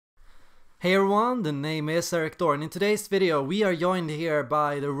Hey everyone, the name is Erik, and in today's video we are joined here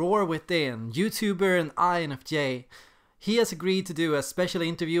by the Roar Within, YouTuber and INFJ. He has agreed to do a special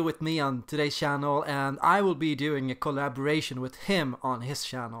interview with me on today's channel, and I will be doing a collaboration with him on his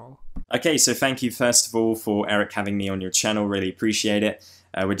channel. Okay, so thank you first of all for Erik having me on your channel, really appreciate it.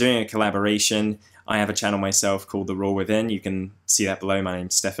 We're doing a collaboration. I have a channel myself called The Roar Within. You can see that below. My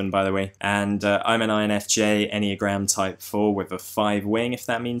name's Stefan, by the way. And I'm an INFJ, Enneagram type 4 with a 5 wing, if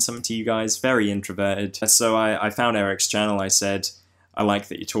that means something to you guys. Very introverted. So I found Erik's channel. I said, I like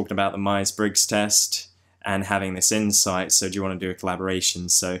that you're talking about the Myers-Briggs test and having this insight, so do you want to do a collaboration?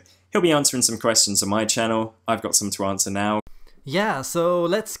 So he'll be answering some questions on my channel. I've got some to answer now. Yeah, so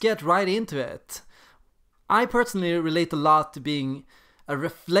let's get right into it. I personally relate a lot to being a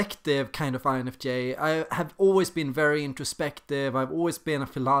reflective kind of INFJ. I have always been very introspective. I've always been a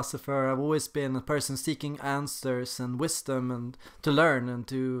philosopher. I've always been a person seeking answers and wisdom and to learn and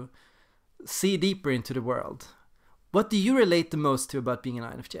to see deeper into the world. What do you relate the most to about being an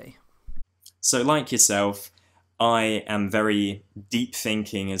INFJ? So like yourself, I am very deep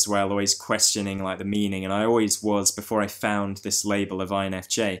thinking as well, always questioning like the meaning, and I always was before I found this label of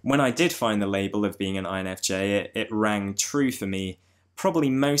INFJ. When I did find the label of being an INFJ, it rang true for me, probably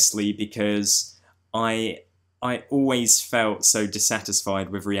mostly because I always felt so dissatisfied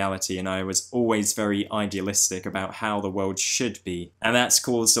with reality, and I was always very idealistic about how the world should be. And that's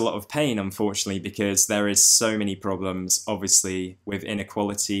caused a lot of pain, unfortunately, because there is so many problems, obviously, with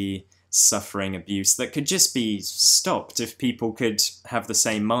inequality, suffering, abuse, that could just be stopped if people could have the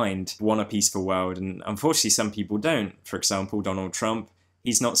same mind, want a peaceful world. And unfortunately some people don't. For example, Donald Trump,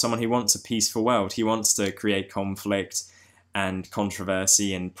 he's not someone who wants a peaceful world. He wants to create conflict and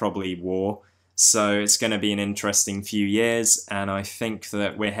controversy and probably war. So it's going to be an interesting few years, and I think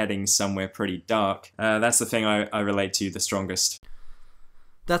that we're heading somewhere pretty dark. That's the thing I relate to the strongest.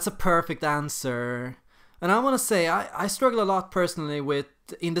 That's a perfect answer. And I want to say, I struggle a lot personally with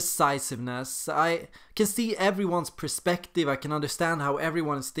indecisiveness. I can see everyone's perspective, I can understand how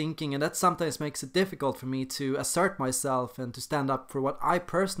everyone is thinking, and that sometimes makes it difficult for me to assert myself and to stand up for what I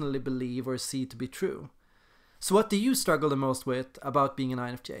personally believe or see to be true. So what do you struggle the most with about being an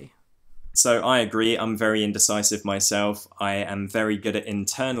INFJ? So I agree, I'm very indecisive myself. I am very good at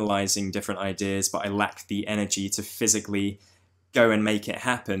internalizing different ideas, but I lack the energy to physically go and make it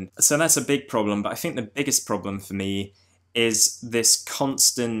happen. So that's a big problem, but I think the biggest problem for me is this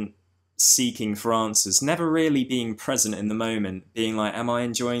constant seeking for answers, never really being present in the moment, being like, am I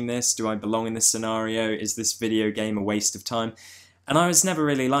enjoying this? Do I belong in this scenario? Is this video game a waste of time? And I was never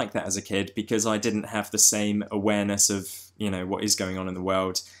really like that as a kid because I didn't have the same awareness of, what is going on in the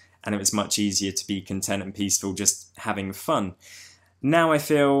world, and it was much easier to be content and peaceful just having fun. Now I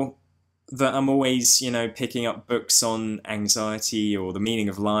feel that I'm always, picking up books on anxiety or the meaning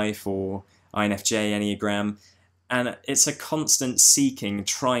of life or INFJ, Enneagram, and it's a constant seeking,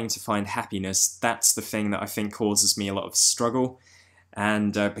 trying to find happiness. That's the thing that I think causes me a lot of struggle.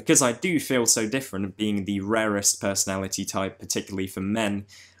 And because I do feel so different, being the rarest personality type, particularly for men,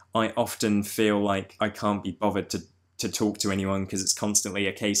 I often feel like I can't be bothered to talk to anyone because it's constantly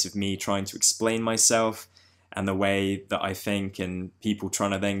a case of me trying to explain myself and the way that I think, and people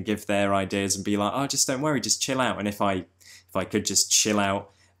trying to then give their ideas and be like, oh, just don't worry, just chill out. And if I could just chill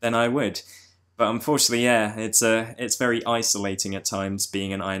out, then I would. But unfortunately, yeah, it's very isolating at times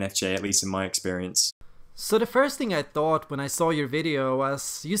being an INFJ, at least in my experience. So the first thing I thought when I saw your video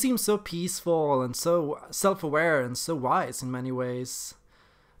was, you seem so peaceful and so self-aware and so wise in many ways.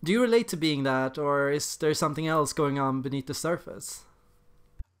 Do you relate to being that, or is there something else going on beneath the surface?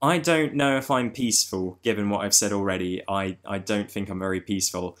 I don't know if I'm peaceful, given what I've said already. I don't think I'm very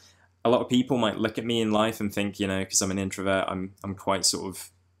peaceful. A lot of people might look at me in life and think, because I'm an introvert, I'm quite sort of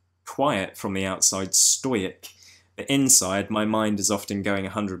quiet from the outside, stoic. But inside, my mind is often going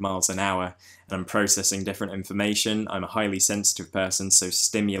 100 miles an hour, and I'm processing different information. I'm a highly sensitive person, so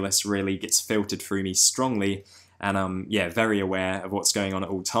stimulus really gets filtered through me strongly, and I'm, very aware of what's going on at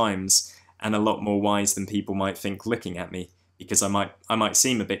all times, and a lot more wise than people might think looking at me. Because I might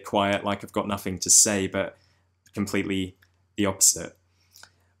seem a bit quiet, like I've got nothing to say, but completely the opposite.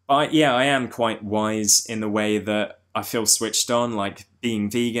 But yeah, I am quite wise in the way that I feel switched on. Like,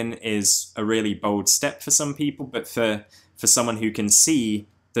 being vegan is a really bold step for some people, but for someone who can see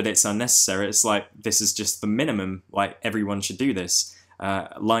that it's unnecessary, it's like, this is just the minimum, like everyone should do this.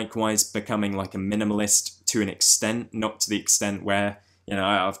 Likewise, becoming like a minimalist to an extent, not to the extent where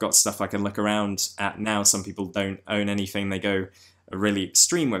I've got stuff I can look around at now. Some people don't own anything, they go really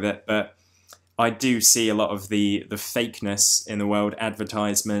extreme with it, but I do see a lot of the fakeness in the world,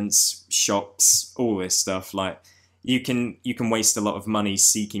 advertisements, shops, all this stuff. Like, you can waste a lot of money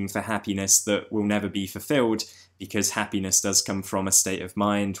seeking for happiness that will never be fulfilled, because happiness does come from a state of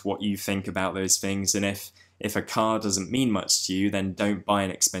mind, what you think about those things. And if a car doesn't mean much to you, then don't buy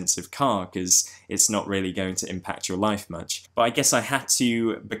an expensive car, because it's not really going to impact your life much. But I guess I had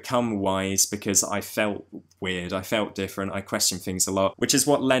to become wise because I felt weird, I felt different, I questioned things a lot, which is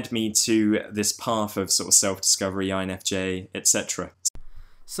what led me to this path of sort of self-discovery, INFJ, etc.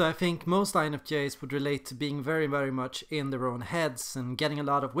 So I think most INFJs would relate to being very, very much in their own heads and getting a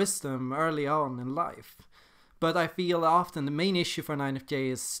lot of wisdom early on in life. But I feel often the main issue for an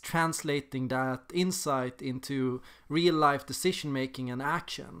INFJ is translating that insight into real-life decision-making and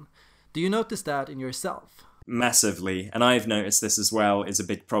action. Do you notice that in yourself? Massively, and I've noticed this as well, is a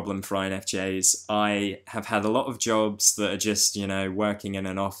big problem for INFJs. I have had a lot of jobs that are just, working in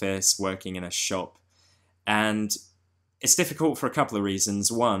an office, working in a shop, and it's difficult for a couple of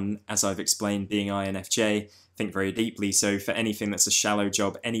reasons. One, as I've explained, being INFJ, think very deeply, so for anything that's a shallow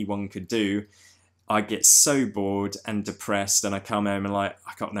job anyone could do, I get so bored and depressed, and I come home and I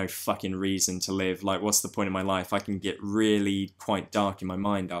got no fucking reason to live. What's the point of my life? I can get really quite dark in my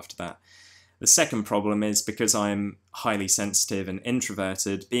mind after that. The second problem is because I'm highly sensitive and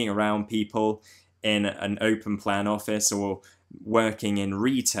introverted, being around people in an open plan office or working in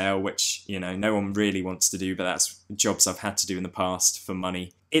retail, which, no one really wants to do, but that's jobs I've had to do in the past for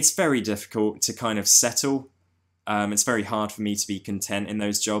money. It's very difficult to kind of settle. It's very hard for me to be content in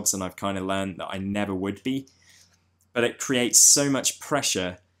those jobs, and I've kind of learned that I never would be. But it creates so much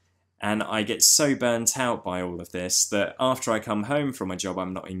pressure, and I get so burnt out by all of this that after I come home from a job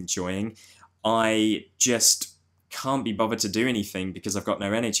I'm not enjoying, I just can't be bothered to do anything because I've got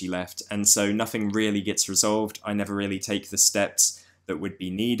no energy left, and so nothing really gets resolved. I never really take the steps that would be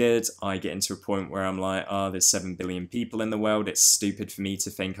needed. I get into a point where I'm like, there's 7 billion people in the world, it's stupid for me to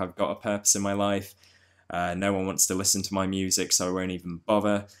think I've got a purpose in my life. No one wants to listen to my music, so I won't even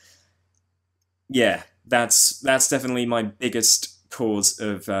bother. Yeah, that's definitely my biggest cause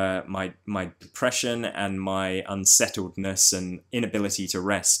of my depression and my unsettledness and inability to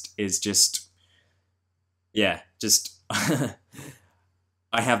rest is just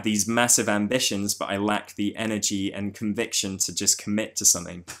I have these massive ambitions, but I lack the energy and conviction to just commit to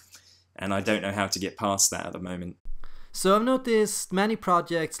something. And I don't know how to get past that at the moment. So I've noticed many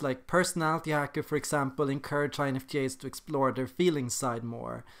projects like Personality Hacker, for example, encourage INFJs to explore their feelings side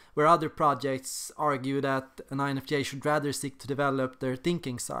more, where other projects argue that an INFJ should rather seek to develop their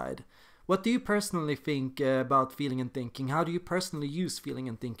thinking side. What do you personally think about feeling and thinking? How do you personally use feeling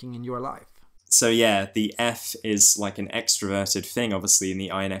and thinking in your life? So yeah, the F is like an extroverted thing, obviously, in the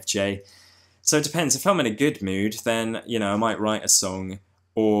INFJ. So it depends. If I'm in a good mood, then, I might write a song,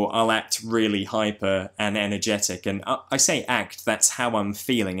 or I'll act really hyper and energetic. And I say act, that's how I'm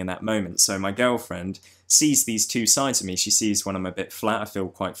feeling in that moment. So my girlfriend sees these two sides of me. She sees when I'm a bit flat. I feel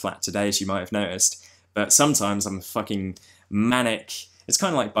quite flat today, as you might have noticed. But sometimes I'm fucking manic. It's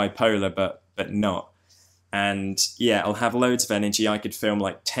kind of like bipolar, but not. And yeah, I'll have loads of energy. I could film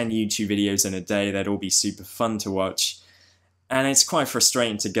like 10 YouTube videos in a day. They'd all be super fun to watch. And it's quite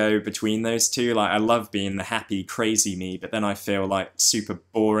frustrating to go between those two. I love being the happy, crazy me, but then I feel like super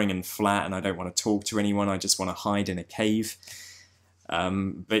boring and flat and I don't want to talk to anyone. I just want to hide in a cave.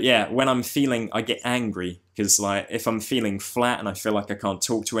 But yeah, when I'm feeling, I get angry because if I'm feeling flat and I feel like I can't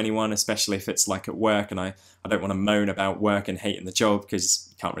talk to anyone, especially if it's like at work and I don't want to moan about work and hating the job because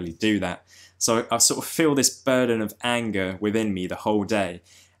you can't really do that. So I sort of feel this burden of anger within me the whole day.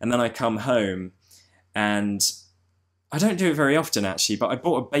 And then I come home and I don't do it very often actually, but I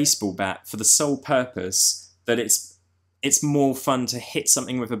bought a baseball bat for the sole purpose that it's more fun to hit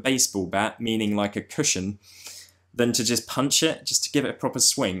something with a baseball bat, meaning like a cushion, than to just punch it, just to give it a proper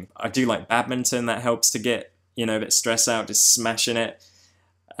swing. I do like badminton, that helps to get, a bit stressed out, just smashing it.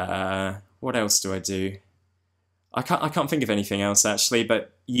 What else do I do? I can't think of anything else actually,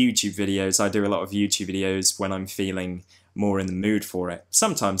 but YouTube videos, I do a lot of YouTube videos when I'm feeling more in the mood for it.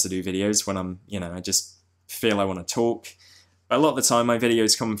 Sometimes I do videos when I'm, I just feel I want to talk. But a lot of the time my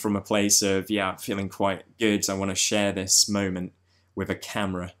videos come from a place of, I'm feeling quite good, I want to share this moment with a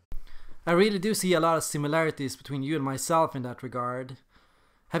camera. I really do see a lot of similarities between you and myself in that regard.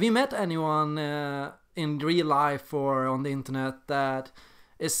 Have you met anyone in real life or on the internet that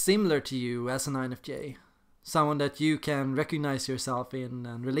is similar to you as an INFJ? Someone that you can recognize yourself in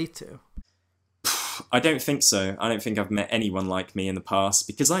and relate to? I don't think so. I don't think I've met anyone like me in the past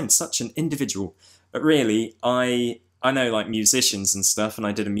because I'm such an individual. But really, I know like musicians and stuff, and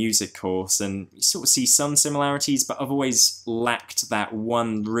I did a music course, and you sort of see some similarities, but I've always lacked that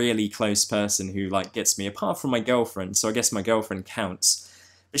one really close person who like gets me, apart from my girlfriend. So I guess my girlfriend counts.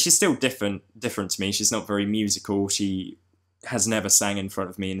 But she's still different to me. She's not very musical. She has never sang in front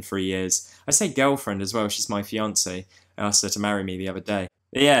of me in 3 years. I say girlfriend as well. She's my fiance. I asked her to marry me the other day.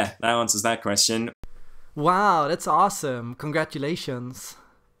 But yeah, that answers that question. Wow, that's awesome. Congratulations.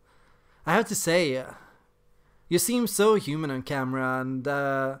 I have to say, you seem so human on camera, and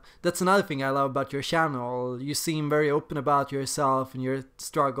that's another thing I love about your channel. You seem very open about yourself and your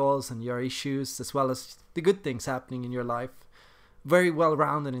struggles and your issues, as well as the good things happening in your life. Very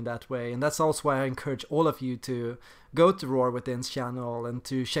well-rounded in that way, and that's also why I encourage all of you to go to Roar Within's channel and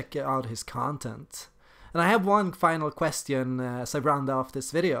to check out his content. And I have one final question as I round off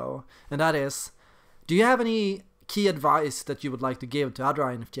this video, and that is, do you have any key advice that you would like to give to other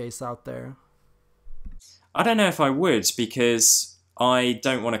INFJs out there? I don't know if I would, because I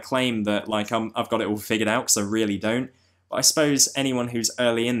don't want to claim that like I've got it all figured out, because I really don't. But I suppose anyone who's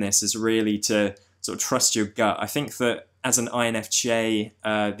early in this is really to sort of trust your gut. I think that as an INFJ,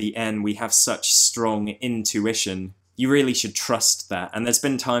 the N, we have such strong intuition. You really should trust that. And there's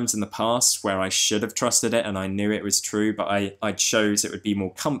been times in the past where I should have trusted it and I knew it was true, but I chose it would be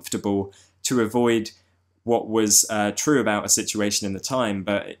more comfortable to avoid what was true about a situation in the time,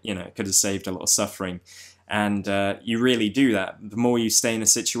 but you know, it could have saved a lot of suffering. And you really do that. The more you stay in a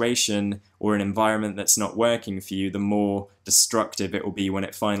situation or an environment that's not working for you, the more destructive it will be when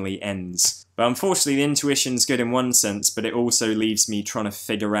it finally ends. But unfortunately, the intuition's good in one sense, but it also leaves me trying to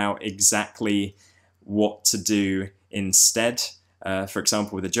figure out exactly what to do instead. For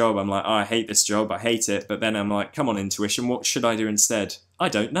example, with a job, I'm like, oh, I hate this job, I hate it. But then I'm like, come on, intuition, what should I do instead? I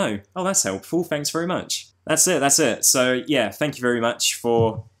don't know. Oh, that's helpful. Thanks very much. That's it. So yeah, thank you very much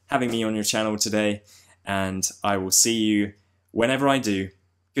for having me on your channel today. And I will see you whenever I do.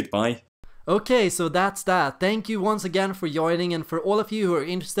 Goodbye. Okay, so that's that. Thank you once again for joining, and for all of you who are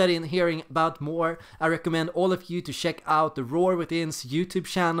interested in hearing about more, I recommend all of you to check out the Roar Within's YouTube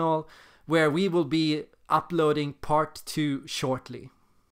channel, where we will be uploading part 2 shortly.